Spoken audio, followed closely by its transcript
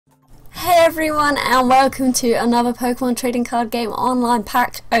everyone, and welcome to another Pokemon trading card game online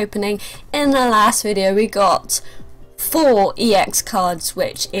pack opening. In the last video we got 4 EX cards,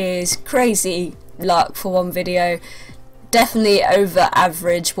 which is crazy luck for one video. Definitely over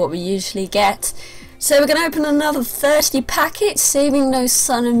average what we usually get. So we're going to open another 30 packets, saving those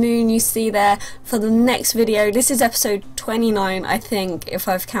Sun and Moon you see there for the next video. This is episode 29, I think, if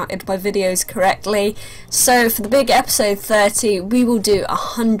I've counted my videos correctly. So for the big episode 30, we will do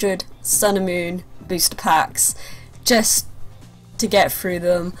 100 Sun and Moon booster packs, just to get through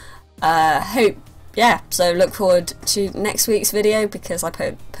them. So look forward to next week's video, because I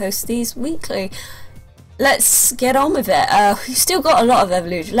post these weekly. Let's get on with it. We've still got a lot of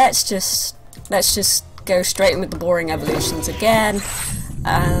evolution. Let's just go straight in with the boring evolutions again.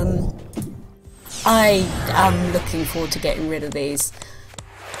 I am looking forward to getting rid of these,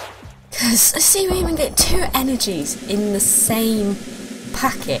 because see, we even get 2 energies in the same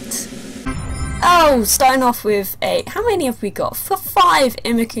packet. Oh, starting off with how many have we got? For 5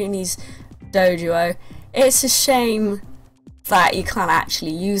 Imakuni's Dojo. It's a shame that you can't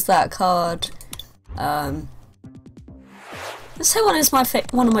actually use that card. So one is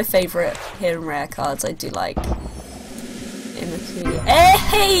one of my favourite hidden rare cards. I do like Imakuni.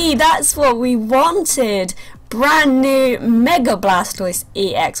 Hey, that's what we wanted! Brand new Mega Blastoise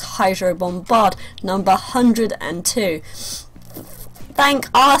EX Hydro Bombard, number 102. Thank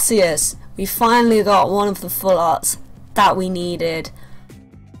Arceus, we finally got one of the full arts that we needed.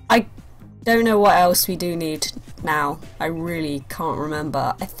 I don't know what else we do need now. I really can't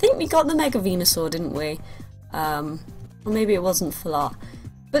remember. I think we got the Mega Venusaur, didn't we? Or maybe it wasn't full art.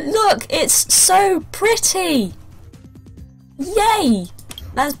 But look, it's so pretty! Yay!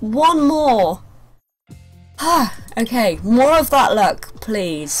 There's one more. Okay, more of that luck,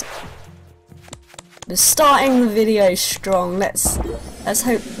 please. We're starting the video strong. Let's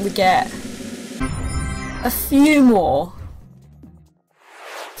hope we get a few more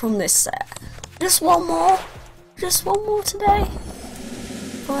from this set. Just one more? Just one more today?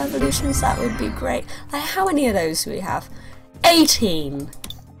 4 evolutions, that would be great. Like, how many of those do we have? 18!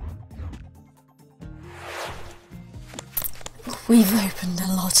 We've opened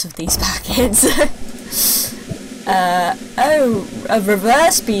a lot of these packets. Oh, a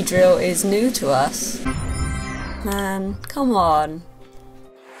reverse Beedrill is new to us. Man, come on.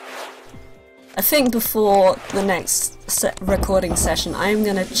 I think before the next recording session, I'm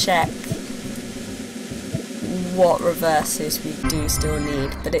going to check what reverses we do still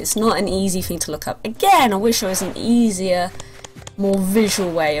need, but it's not an easy thing to look up. Again, I wish there was an easier, more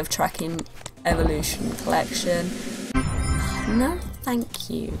visual way of tracking evolution collection. No, thank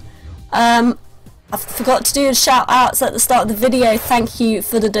you. I forgot to do the shout outs at the start of the video. Thank you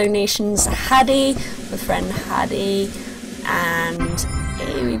for the donations, Haddie, my friend Haddie, and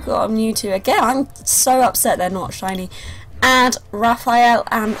hey, we've got a Mewtwo again. I'm so upset they're not shiny. And Raphael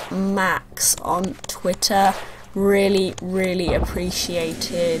and Max on Twitter. Really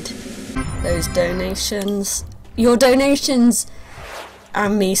appreciated those donations. Your donations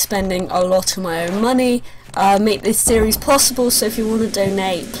and me spending a lot of my own money make this series possible, so if you want to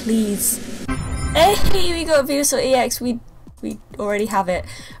donate, please. Hey, we got Venusaur EX, we already have it,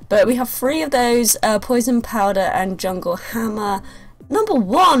 but we have 3 of those, Poison Powder and Jungle Hammer, number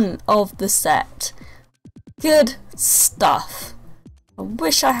 1 of the set. Good stuff. I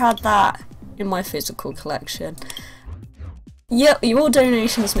wish I had that in my physical collection. Yep, your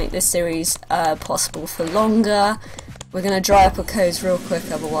donations make this series possible for longer. We're going to dry up our codes real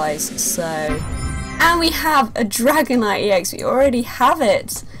quick otherwise, so... And we have a Dragonite EX, we already have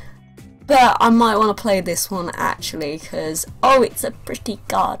it! But I might want to play this one actually, because, oh, it's a pretty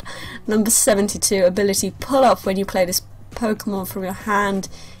card. Number 72, ability pull up. When you play this Pokemon from your hand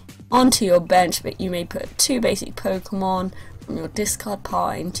onto your bench, but you may put 2 basic Pokemon from your discard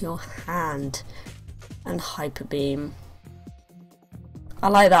pile into your hand. And Hyper Beam. I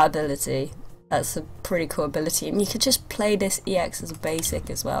like that ability. That's a pretty cool ability, and you could just play this EX as a basic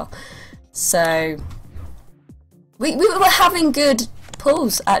as well. So we were having good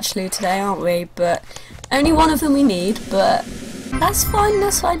pulls actually today, aren't we? But only one of them we need, but that's fine,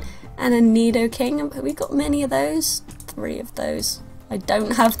 that's fine. And a Nidoking, have we got many of those? 3 of those. I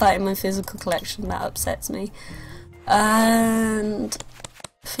don't have that in my physical collection, that upsets me. And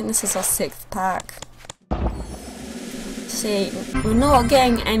I think this is our 6th pack. See, we're not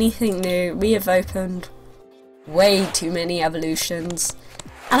getting anything new. We have opened way too many evolutions.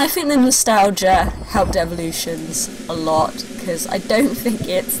 And I think the nostalgia helped evolutions a lot, because I don't think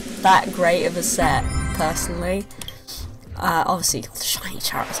it's that great of a set, personally. Obviously, the shiny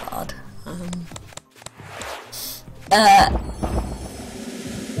Charizard.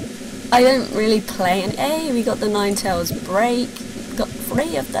 I don't really play, and hey, we got the Ninetales break, we got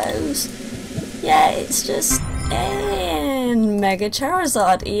 3 of those. Yeah, it's just, and Mega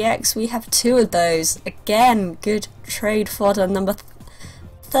Charizard EX, we have 2 of those. Again, good trade fodder. Number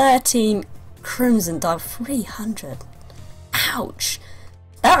 13, Crimson Dove, 300. Ouch.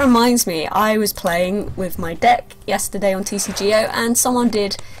 That reminds me, I was playing with my deck yesterday on TCGO and someone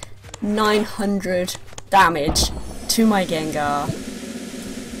did 900 damage to my Gengar.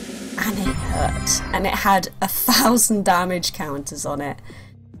 And it hurt. And it had 1,000 damage counters on it.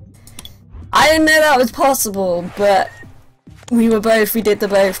 I didn't know that was possible, but we did the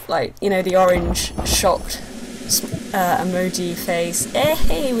both, like, you know, the orange shocked emoji face.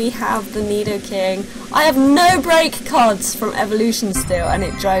 Hey, we have the Nidoking. I have no break cards from Evolution still, and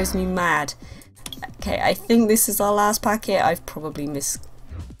it drives me mad. Okay, I think this is our last packet. I've probably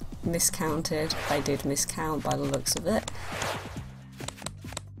miscounted. I did miscount by the looks of it.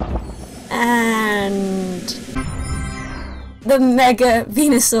 And the Mega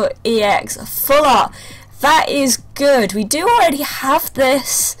Venusaur EX full art. That is good. We do already have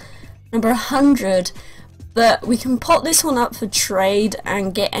this, number 100, but we can pop this one up for trade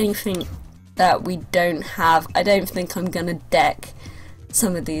and get anything that we don't have. I don't think I'm gonna deck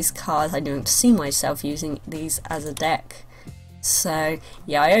some of these cards. I don't see myself using these as a deck. So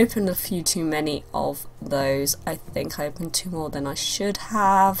yeah, I opened a few too many of those. I think I opened 2 more than I should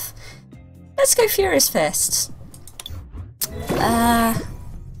have. Let's go Furious Fist.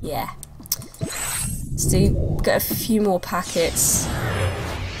 Yeah. So got a few more packets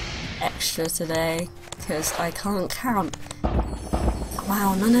extra today because I can't count.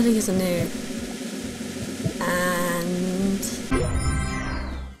 Wow, none of these are new. And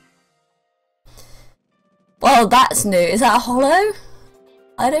well, that's new. Is that a holo?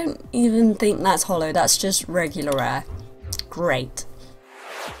 I don't even think that's holo. That's just regular rare. Great.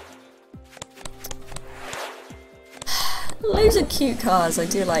 Loads of cute cards. I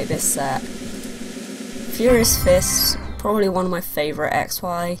do like this set. Furious Fist, probably one of my favourite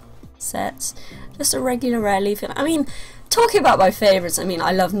XY sets. Just a regular rare leaf. I mean, talking about my favourites, I mean,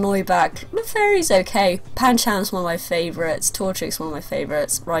 I love Noiback. Lefairy's okay. Pancham's one of my favourites. Torchic's one of my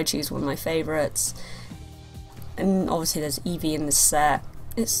favourites. Raichu's one of my favourites. And obviously there's Eevee in this set.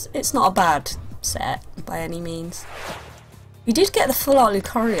 It's not a bad set by any means. We did get the full art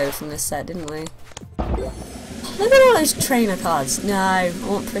Lucario from this set, didn't we? Look at all those trainer cards. No, I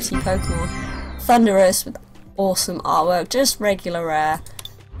want pretty Pokemon. Thunderous with awesome artwork, just regular rare,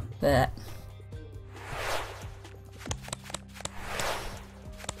 but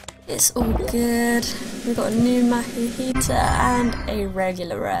it's all good. We've got a new Makuhita and a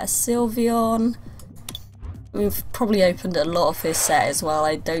regular rare Sylveon. We've probably opened a lot of this set as well.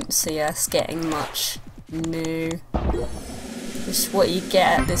 I don't see us getting much new. Just what you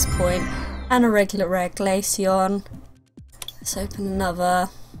get at this point. And a regular rare Glaceon. Let's open another.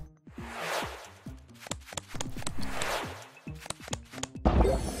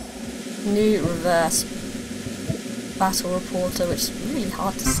 New reverse battle reporter, which is really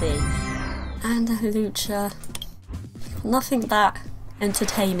hard to see. And a Hawlucha. Nothing that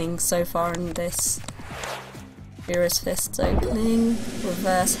entertaining so far in this Furious Fist opening.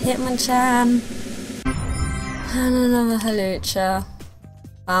 Reverse Hitmonchan. And another Hawlucha.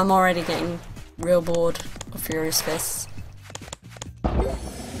 I'm already getting real bored of Furious Fists.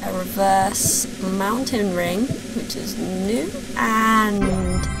 A reverse Mountain Ring, which is new,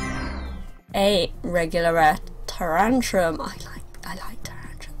 and a regular rare Tyrantrum. I like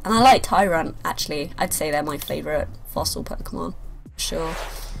Tyrantrum. And I like Tyrant, actually. I'd say they're my favourite fossil Pokemon, for sure.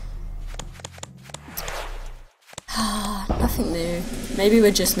 Nothing new. Maybe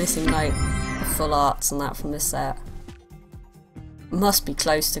we're just missing like the full arts and that from this set. Must be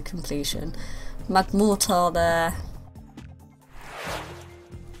close to completion. Magmortar there.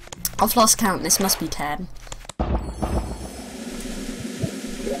 I've lost count, this must be 10.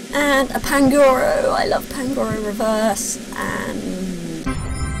 And a Pangoro, I love Pangoro reverse. And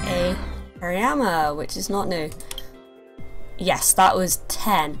a Hariyama, which is not new. Yes, that was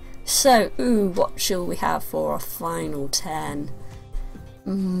 10. So, ooh, what shall we have for a final 10?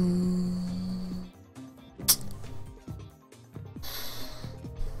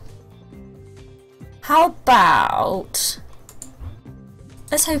 How about...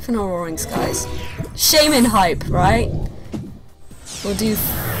 let's open our Roaring Skies. Shaman hype, right? We'll do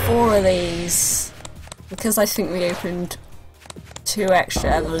 4 of these. Because I think we opened 2 extra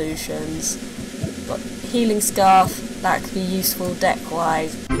evolutions. Got Healing Scarf, that could be useful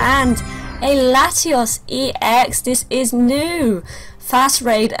deck-wise. And a Latios EX, this is new! Fast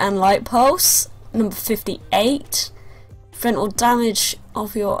Raid and Light Pulse, number 58. Prevent all damage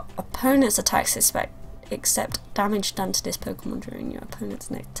of your opponent's attacks except damage done to this Pokemon during your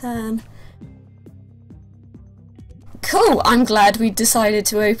opponent's next turn. Cool, I'm glad we decided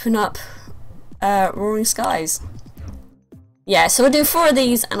to open up Roaring Skies. Yeah, so we'll do 4 of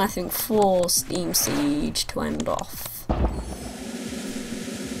these and I think 4 Steam Siege to end off.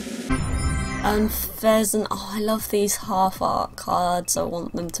 And Pheasant, oh I love these half art cards, I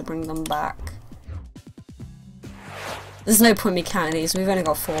want them to bring them back. There's no point me counting these, we've only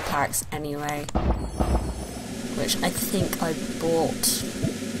got 4 packs anyway. Which I think I bought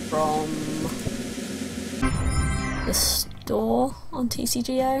from the store on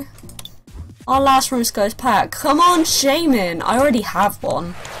TCGO. Our last Roaring Skies pack. Come on, Shaman! I already have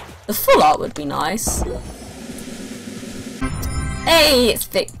one. The full art would be nice. Hey, it's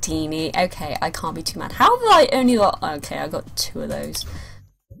Victini. Okay, I can't be too mad. How have I only got... Okay, I got 2 of those.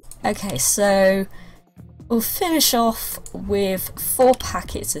 Okay, so we'll finish off with 4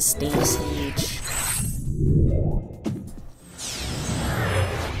 packets of Steam Siege.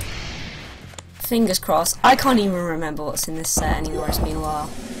 Fingers crossed. I can't even remember what's in this set anymore, it's been a while.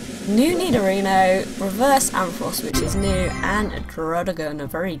 New Nidorino, Reverse Ampharos, which is new, and a Druddigon, a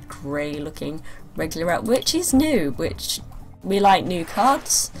very grey looking regular art, which is new, which we like new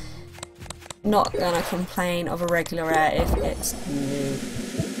cards. Not gonna complain of a regular rare if it's new.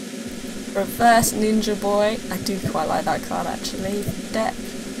 Reverse Ninja Boy, I do quite like that card actually, deck.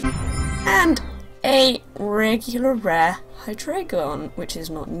 And a regular rare Hydreigon, which is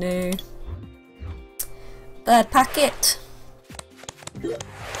not new. 3rd packet.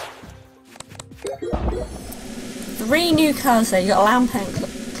 3 new cards there. You got a Lampent,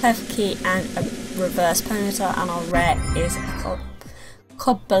 Klefki, and a Reverse Ponyta, and our rare is a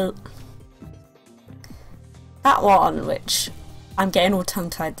Cobble. That one, which I'm getting all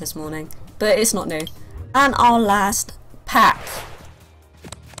tongue-tied this morning, but it's not new. And our last pack.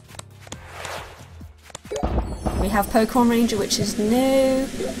 We have Pokemon Ranger, which is new.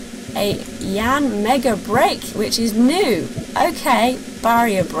 A Yan Mega Break, which is new. Okay,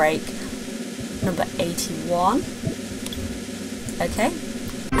 Barrier Break, number 81. Okay,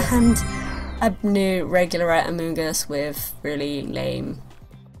 and a new regular Amoonguss with really lame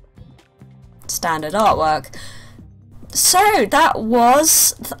standard artwork. So that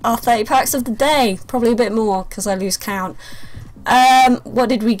was our 30 packs of the day. Probably a bit more because I lose count. What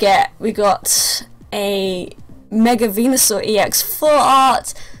did we get? We got a Mega Venusaur EX full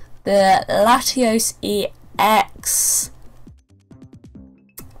art, the Latios EX,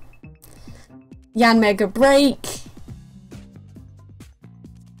 Yan Mega Break.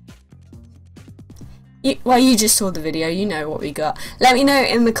 Well, you just saw the video, you know what we got. Let me know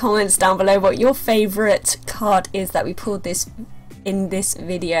in the comments down below what your favourite card is that we pulled in this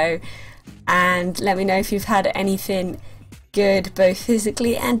video, and let me know if you've had anything good both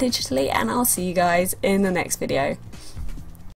physically and digitally, and I'll see you guys in the next video.